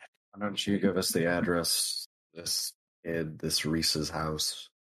haystack. Why don't you give us the address, this kid, this Reese's house?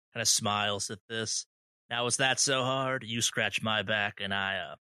 Kind of smiles at this. Now, is that so hard? You scratch my back, and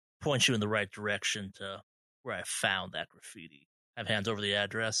I point you in the right direction to where I found that graffiti. Have hands over the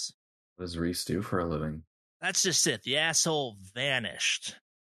address. What does Reese do for a living? That's just it. The asshole vanished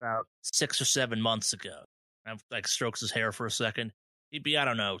about 6 or 7 months ago. I like strokes his hair for a second. He'd be, I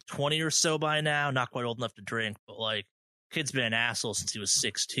don't know, 20 or so by now. Not quite old enough to drink, but like, kid's been an asshole since he was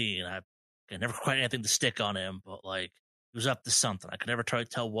 16. I never quite anything to stick on him, but like, he was up to something. I could never try to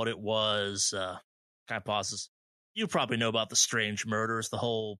tell what it was. Kind of pauses. You probably know about the strange murders, the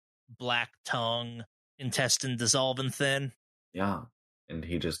whole black tongue, intestine dissolving thing. Yeah, and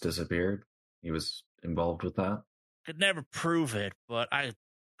he just disappeared? He was involved with that? Could never prove it, but I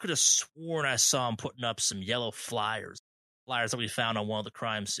could have sworn I saw him putting up some yellow flyers that we found on one of the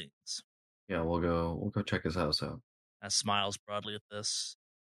crime scenes. Yeah, we'll go check his house out. I smiles broadly at this.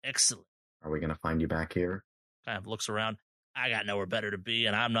 Excellent. Are we going to find you back here? Kind of looks around. I got nowhere better to be,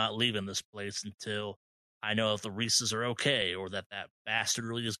 and I'm not leaving this place until I know if the Reeses are okay, or that bastard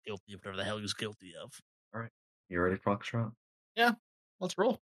really is guilty of whatever the hell he was guilty of. All right. You ready, Foxtrot? Yeah, let's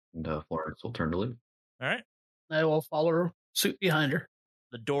roll. And Florence will turn to leave. All right. I will follow suit behind her.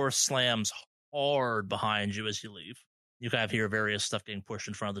 The door slams hard behind you as you leave. You kind of hear various stuff getting pushed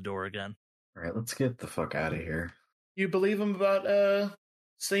in front of the door again. All right, let's get the fuck out of here. You believe him about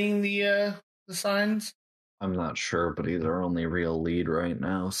seeing the signs? I'm not sure, but he's our only real lead right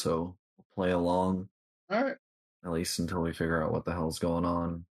now, so we'll play along. All right. At least until we figure out what the hell's going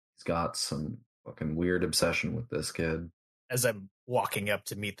on. He's got some fucking weird obsession with this kid. As I'm walking up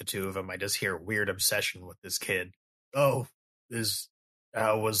to meet the two of them, I just hear weird obsession with this kid. Oh,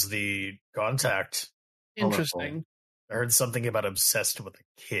 how was the contact? Interesting. I heard something about obsessed with a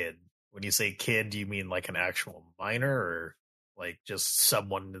kid. When you say kid, do you mean like an actual minor or like just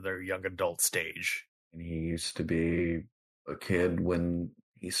someone in their young adult stage? And he used to be a kid when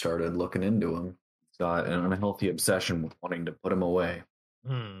he started looking into him. He's got an unhealthy obsession with wanting to put him away.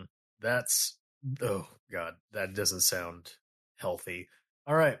 That's, oh God, that doesn't sound healthy.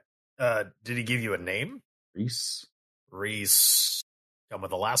 All right. Did he give you a name? Reese? Reese. Come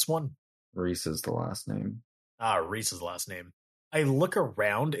with the last one? Reese is the last name. Reese is the last name. I look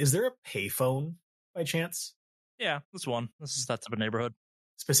around. Is there a payphone by chance? Yeah, this one. This is that type of neighborhood.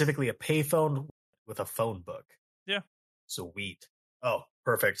 Specifically a payphone with a phone book. Yeah. Sweet. Oh,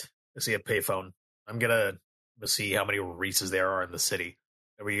 perfect. I see a payphone. I'm gonna see how many Reeses there are in the city.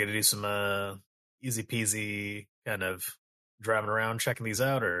 Are we gonna do some easy peasy kind of driving around checking these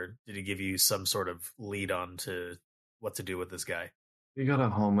out, or did he give you some sort of lead on to what to do with this guy? He got a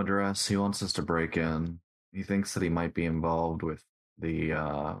home address. He wants us to break in. He thinks that he might be involved with the,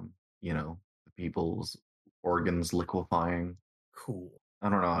 the people's organs liquefying. Cool. I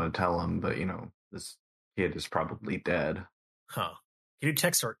don't know how to tell him, but, this kid is probably dead. Huh. Can you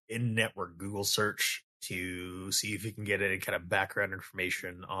text our in-network Google search to see if you can get any kind of background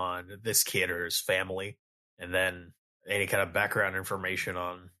information on this kid or his family? And then any kind of background information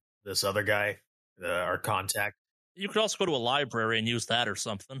on this other guy, our contact? You could also go to a library and use that or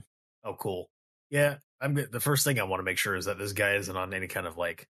something. Oh, cool. Yeah, the first thing I want to make sure is that this guy isn't on any kind of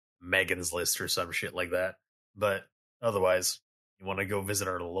like Megan's list or some shit like that. But otherwise, you want to go visit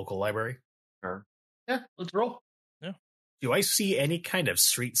our local library? Sure. Yeah, let's roll. Yeah. Do I see any kind of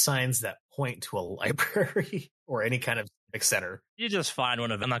street signs that point to a library or any kind of civic center? You just find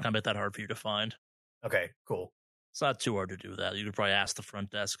one of them. I'm not going to make that hard for you to find. Okay, cool. It's not too hard to do that. You could probably ask the front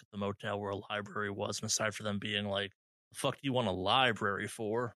desk at the motel where a library was, and aside for them being like, the fuck do you want a library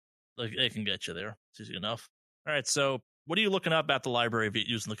for? Like, they can get you there. It's easy enough. All right, so what are you looking up at the library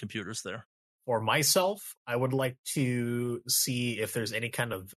using the computers there? For myself, I would like to see if there's any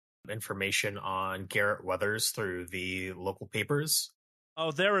kind of information on Garrett Weathers through the local papers.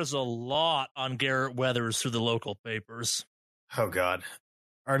 Oh, there is a lot on Garrett Weathers through the local papers. Oh, God.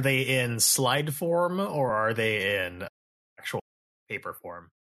 Are they in slide form or are they in actual paper form?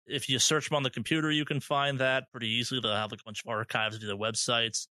 If you search them on the computer, you can find that pretty easily. They'll have like a bunch of archives to the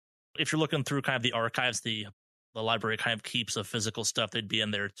websites. If you're looking through kind of the archives, the library kind of keeps of physical stuff, they'd be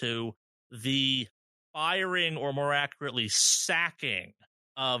in there too. The firing, or more accurately, sacking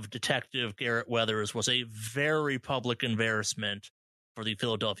of Detective Garrett Weathers was a very public embarrassment for the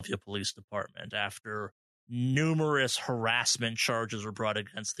Philadelphia Police Department after numerous harassment charges were brought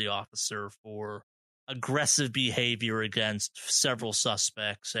against the officer for aggressive behavior against several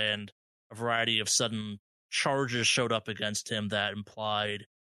suspects, and a variety of sudden charges showed up against him that implied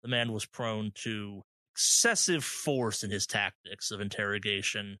the man was prone to excessive force in his tactics of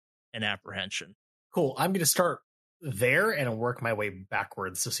interrogation and apprehension. Cool. I'm going to start there and work my way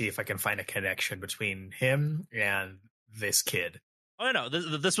backwards to see if I can find a connection between him and this kid. Oh, no,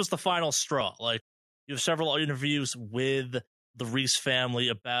 this was the final straw. Like, you have several interviews with the Reese family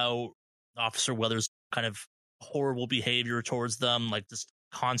about Officer Weathers' kind of horrible behavior towards them, like just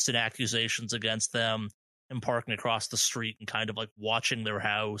constant accusations against them, him parking across the street and kind of like watching their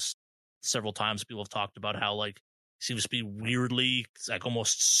house. Several times people have talked about how like he seems to be weirdly like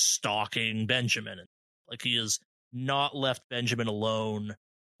almost stalking Benjamin. Like he has not left Benjamin alone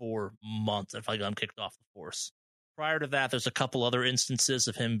for months. I feel like I'm kicked off the force. Prior to that, there's a couple other instances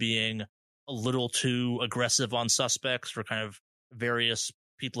of him being a little too aggressive on suspects for kind of various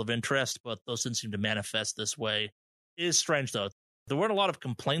people of interest, but those didn't seem to manifest this way. It is strange, though. There weren't a lot of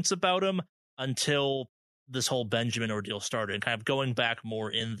complaints about him until this whole Benjamin ordeal started. And kind of going back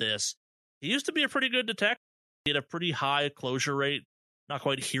more in this, he used to be a pretty good detective. He had a pretty high closure rate, not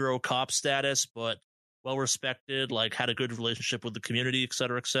quite hero cop status, but well respected, like had a good relationship with the community, et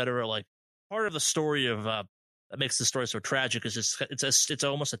cetera, et cetera. Like part of the story of that makes the story so tragic is just it's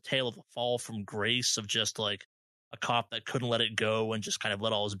almost a tale of a fall from grace of just like a cop that couldn't let it go and just kind of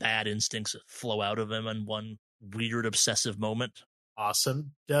let all his bad instincts flow out of him in one weird obsessive moment.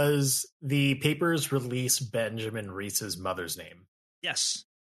 Awesome. Does the papers release Benjamin Reese's mother's name? Yes.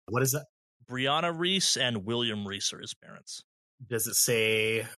 What is that? Brianna Reese and William Reese are his parents. Does it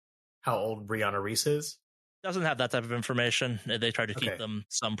say how old Brianna Reese is? Doesn't have that type of information. They try to keep them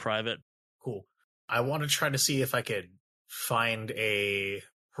some private. Cool. I want to try to see if I could find a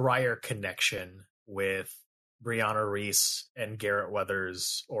prior connection with Brianna Reese and Garrett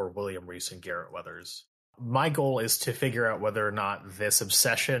Weathers, or William Reese and Garrett Weathers. My goal is to figure out whether or not this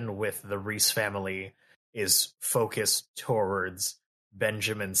obsession with the Reese family is focused towards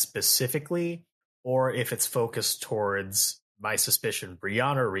Benjamin specifically, or if it's focused towards my suspicion,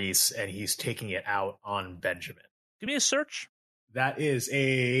 Brianna Reese, and he's taking it out on Benjamin. Give me a search. That is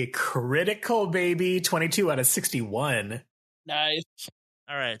a critical, baby. 22 out of 61. Nice.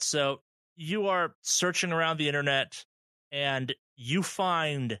 All right, so you are searching around the internet and you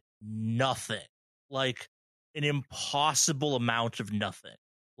find nothing. Like an impossible amount of nothing.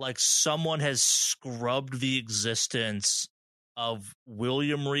 Like someone has scrubbed the existence of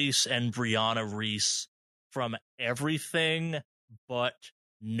William Reese and Brianna Reese from everything but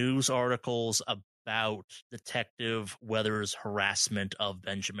news articles about Detective Weathers' harassment of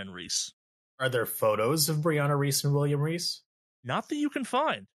Benjamin Reese. Are there photos of Brianna Reese and William Reese? Not that you can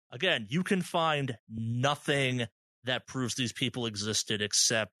find. Again, you can find nothing that proves these people existed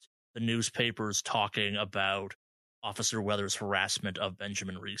except the newspapers talking about Officer Weathers' harassment of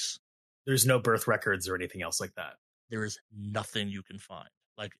Benjamin Reese. There's no birth records or anything else like that. There is nothing you can find.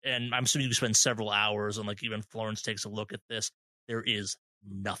 Like, and I'm assuming you spend several hours, and like even Florence takes a look at this. There is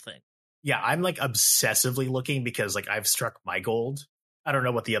nothing. Yeah, I'm like obsessively looking because like I've struck my gold. I don't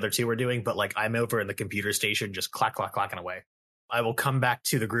know what the other two are doing, but like I'm over in the computer station just clacking away. I will come back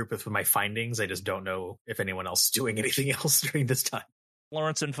to the group with my findings. I just don't know if anyone else is doing anything else during this time.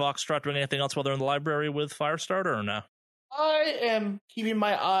 Florence and Foxtrot doing anything else while they're in the library with Firestarter or no? I am keeping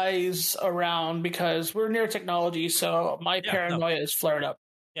my eyes around because we're near technology, so my paranoia is flared up.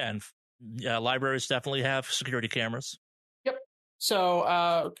 Yeah, and libraries definitely have security cameras. Yep. So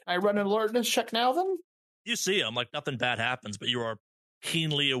can I run an alertness check now then? You see them, like nothing bad happens, but you are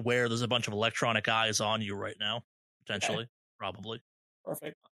keenly aware there's a bunch of electronic eyes on you right now. Potentially. Okay. Probably.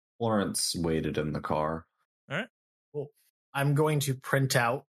 Perfect. Florence waited in the car. All right. Cool. I'm going to print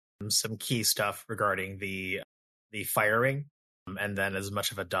out some key stuff regarding the firing, and then as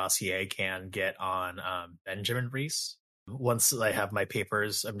much of a dossier can get on Benjamin Reese. Once I have my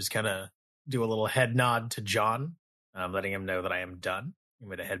papers, I'm just going to do a little head nod to John, letting him know that I am done. I'm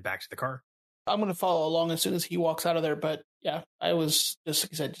going to head back to the car. I'm going to follow along as soon as he walks out of there, but yeah, I was, just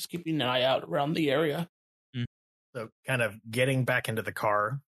like I said, just keeping an eye out around the area. So kind of getting back into the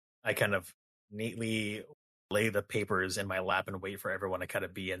car, I kind of neatly lay the papers in my lap and wait for everyone to kind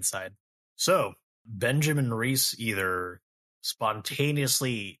of be inside. So Benjamin Reese either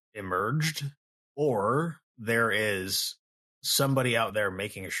spontaneously emerged or there is somebody out there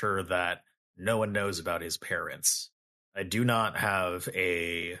making sure that no one knows about his parents. I do not have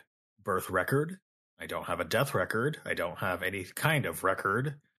a birth record. I don't have a death record. I don't have any kind of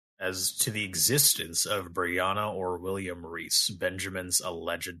record as to the existence of Brianna or William Reese, Benjamin's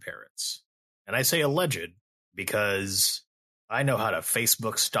alleged parents. And I say alleged because I know how to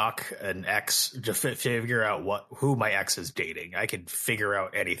Facebook stalk an ex to figure out who my ex is dating. I can figure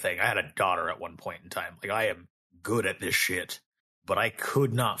out anything. I had a daughter at one point in time. Like, I am good at this shit. But I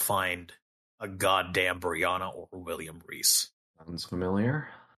could not find a goddamn Brianna or William Reese. Sounds familiar.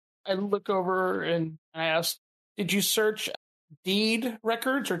 I look over and I ask, did you search deed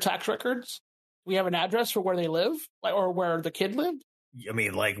records or tax records? We have an address for where they live, like, or where the kid lived? I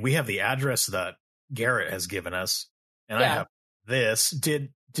mean, like, we have the address that Garrett has given us, and yeah. I have this.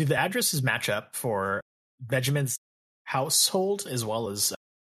 Did the addresses match up for Benjamin's household as well as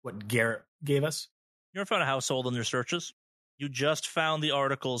what Garrett gave us? You never found a household in your searches? You just found the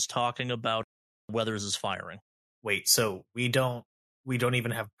articles talking about Weathers' firing. Wait, so we don't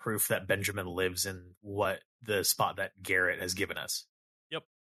even have proof that Benjamin lives in the spot that Garrett has given us? Yep.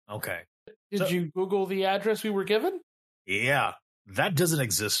 Okay. Did you Google the address we were given? Yeah, that doesn't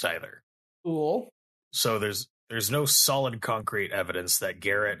exist either. Cool. So there's no solid concrete evidence that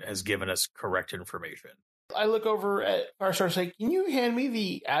Garrett has given us correct information. I look over at Firestar and say, can you hand me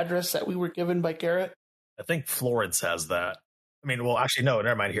the address that we were given by Garrett? I think Florence has that. I mean, well, actually, no,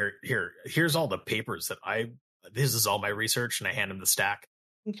 never mind. Here's all the papers that this is all my research, and I hand him the stack.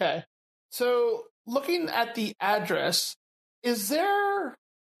 Okay. So looking at the address,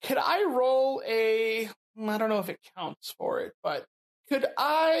 could I roll I don't know if it counts for it, but could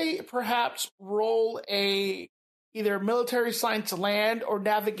I perhaps roll either military science land or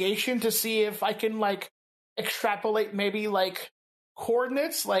navigation to see if I can like extrapolate maybe like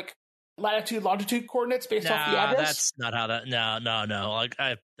coordinates, like latitude, longitude coordinates based off the address? That's not how that. No. Like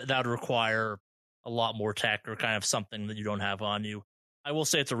that would require a lot more tech or kind of something that you don't have on you. I will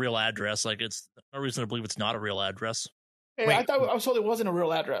say it's a real address. Like, it's no reason to believe it's not a real address. Hey, I was told it wasn't a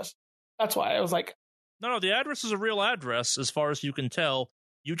real address. That's why I was like, no, the address is a real address as far as you can tell.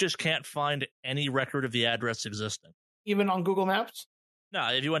 You just can't find any record of the address existing. Even on Google Maps? No,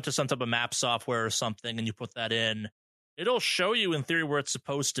 if you went to some type of map software or something and you put that in, it'll show you in theory where it's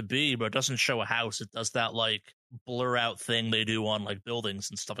supposed to be, but it doesn't show a house. It does that like blur out thing they do on like buildings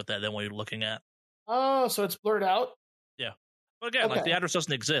and stuff like that. Then what you're looking at. Oh, so it's blurred out? Yeah. But again, like the address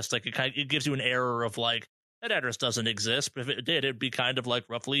doesn't exist. Like it gives you an error of like that address doesn't exist. But if it did, it'd be kind of like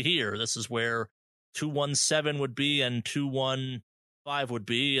roughly here. This is where 217 would be and 215 would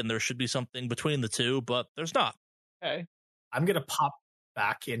be, and there should be something between the two, but there's not. Okay. I'm gonna pop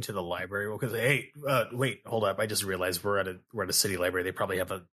back into the library because wait, hold up! I just realized we're at a city library. They probably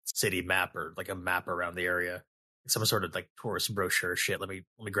have a city map or like a map around the area, some sort of like tourist brochure shit. Let me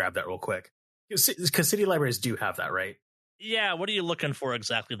grab that real quick because city libraries do have that, right? Yeah. What are you looking for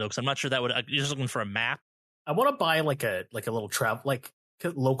exactly though? Because I'm not sure that would. You're just looking for a map. I want to buy like a little travel like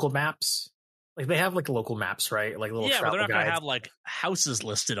local maps. Like they have like local maps, right? Like little travel but they're not guides. gonna have like houses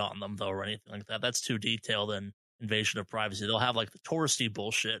listed on them though, or anything like that. That's too detailed and invasion of privacy. They'll have like the touristy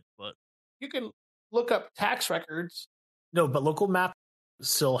bullshit, but You can look up tax records. No, but local maps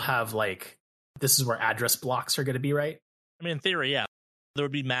still have like this is where address blocks are going to be, right? I mean, in theory, yeah, there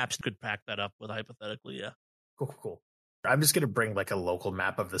would be maps that could back that up with hypothetically, yeah. Cool. I'm just going to bring like a local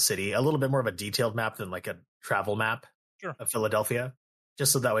map of the city, a little bit more of a detailed map than like a travel map of Philadelphia,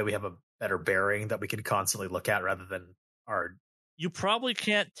 just so that way we have a better bearing that we can constantly look at rather than our. You probably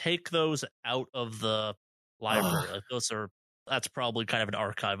can't take those out of the library. Like that's probably kind of an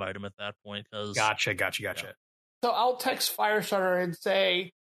archive item at that point. Gotcha. Yeah. So I'll text Firestarter and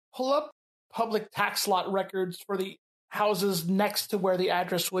say, pull up public tax lot records for the houses next to where the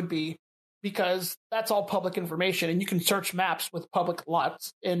address would be, because that's all public information, and you can search maps with public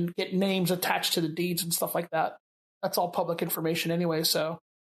lots and get names attached to the deeds and stuff like that. That's all public information anyway. So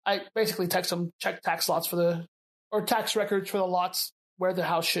I basically text them, check tax lots or tax records for the lots where the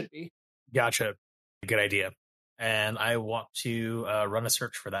house should be. Gotcha. Good idea. And I want to run a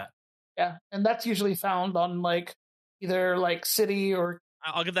search for that. Yeah, and that's usually found on like either like city or.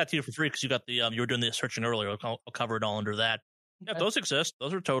 I'll give that to you for free because you got the you were doing the searching earlier. I'll cover it all under that. Yeah, those exist.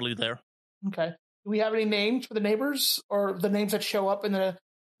 Those are totally there. Okay. Do we have any names for the neighbors or the names that show up in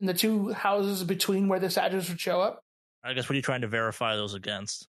the two houses between where this address would show up? I guess what are you trying to verify those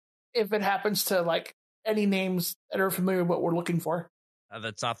against? If it happens to like any names that are familiar with what we're looking for.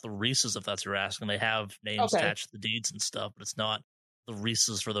 That's not the Reeses, if that's what you're asking. They have names attached to the deeds and stuff, but it's not the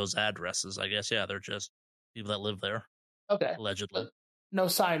Reeses for those addresses. I guess, yeah, they're just people that live there. Okay. Allegedly. No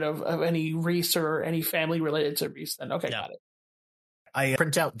sign of any Reese or any family related to Reese then. Okay, got it. I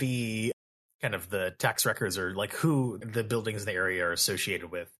print out the kind of the tax records or like who the buildings in the area are associated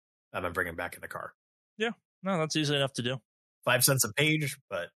with. And bring them back in the car. Yeah. No, that's easy enough to do. 5 cents a page,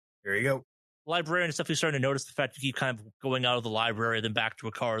 but there you go. Librarian is definitely starting to notice the fact you keep kind of going out of the library, then back to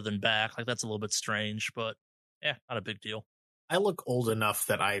a car, then back. Like, that's a little bit strange, but yeah, not a big deal. I look old enough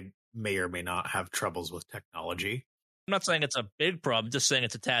that I may or may not have troubles with technology. I'm not saying it's a big problem, just saying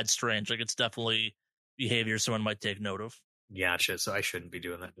it's a tad strange. Like, it's definitely behavior someone might take note of. Gotcha, so I shouldn't be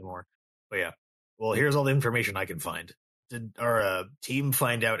doing that anymore. But yeah, well, here's all the information I can find. Did our team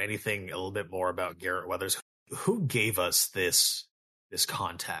find out anything a little bit more about Garrett Weathers? Who gave us this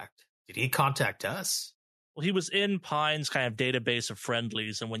contact? Did he contact us? Well, he was in Pine's kind of database of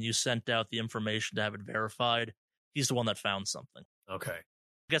friendlies, and when you sent out the information to have it verified, he's the one that found something. Okay.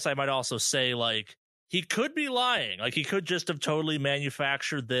 I guess I might also say, like, he could be lying. Like, he could just have totally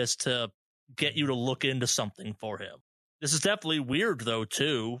manufactured this to get you to look into something for him. This is definitely weird, though,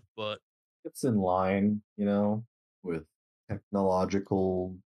 too, but... It's in line, with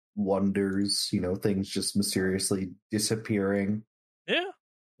technological wonders, things just mysteriously disappearing. Yeah.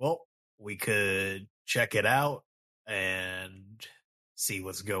 Well, we could check it out and see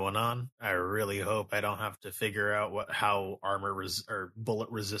what's going on. I really hope I don't have to figure out how or bullet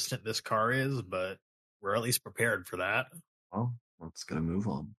resistant this car is, but we're at least prepared for that. Well, let's get a move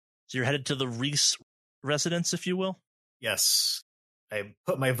on. So you're headed to the Reese residence, if you will? Yes. I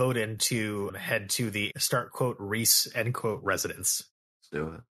put my vote in to head to the start quote Reese end quote residence. Let's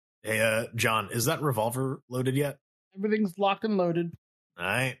do it. Hey, John, is that revolver loaded yet? Everything's locked and loaded. All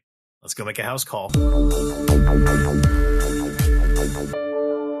right. Let's go make a house call.